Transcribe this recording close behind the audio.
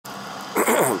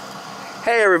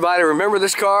Hey everybody, remember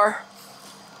this car?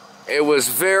 It was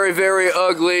very, very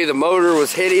ugly. The motor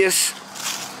was hideous,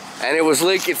 and it was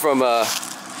leaking from the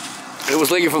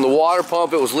water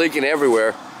pump. It was leaking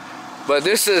everywhere. But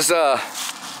this is I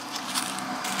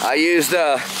used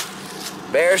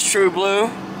Bear's Tru Blu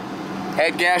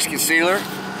head gasket sealer,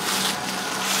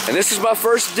 and this is my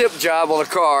first dip job on a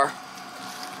car.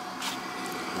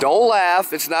 Don't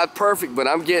laugh, it's not perfect, but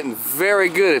I'm getting very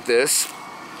good at this.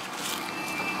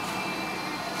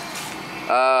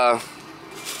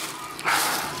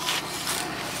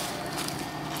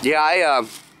 Yeah,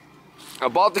 I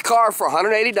bought the car for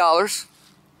 $180.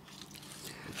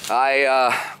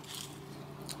 I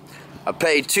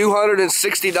paid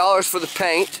 $260 for the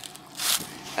paint,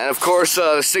 and of course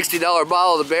the $60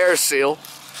 bottle of the Bear seal.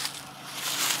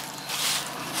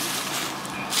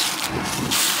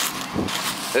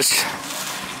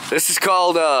 This is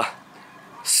called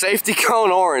Safety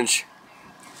Cone Orange.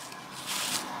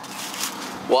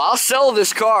 Well, I'll sell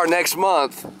this car next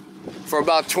month for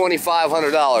about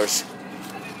 $2,500,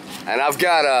 and I've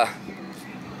got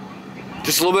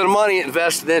just a little bit of money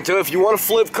invested into it. If you want to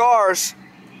flip cars,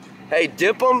 hey,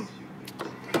 dip them.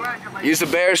 Use the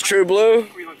Bear's Tru Blu. The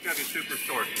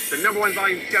 #1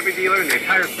 volume Chevy dealer in the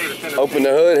entire state of Tennessee. Open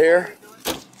the hood here.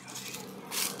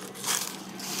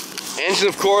 Engine,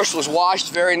 of course, was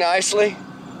washed very nicely.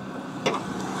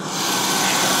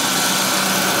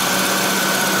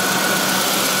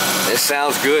 It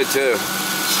sounds good too.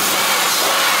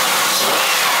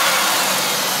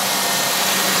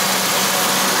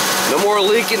 No more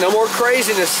leaking, no more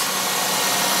craziness.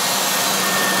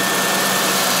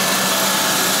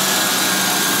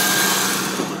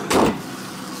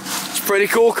 It's a pretty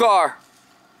cool car.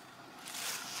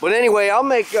 But anyway, I'll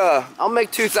make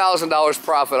 $2,000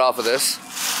 profit off of this.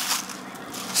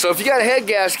 So if you got a head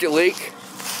gasket leak,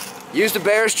 use the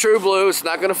Bear's Tru Blu. It's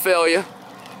not going to fail you.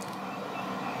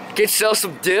 Get yourself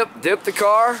some dip the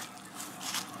car,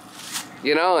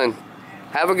 you know, and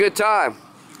have a good time.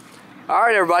 All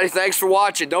right, everybody, thanks for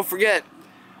watching. Don't forget,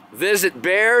 visit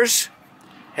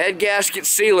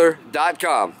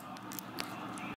bearsheadgasketsealer.com.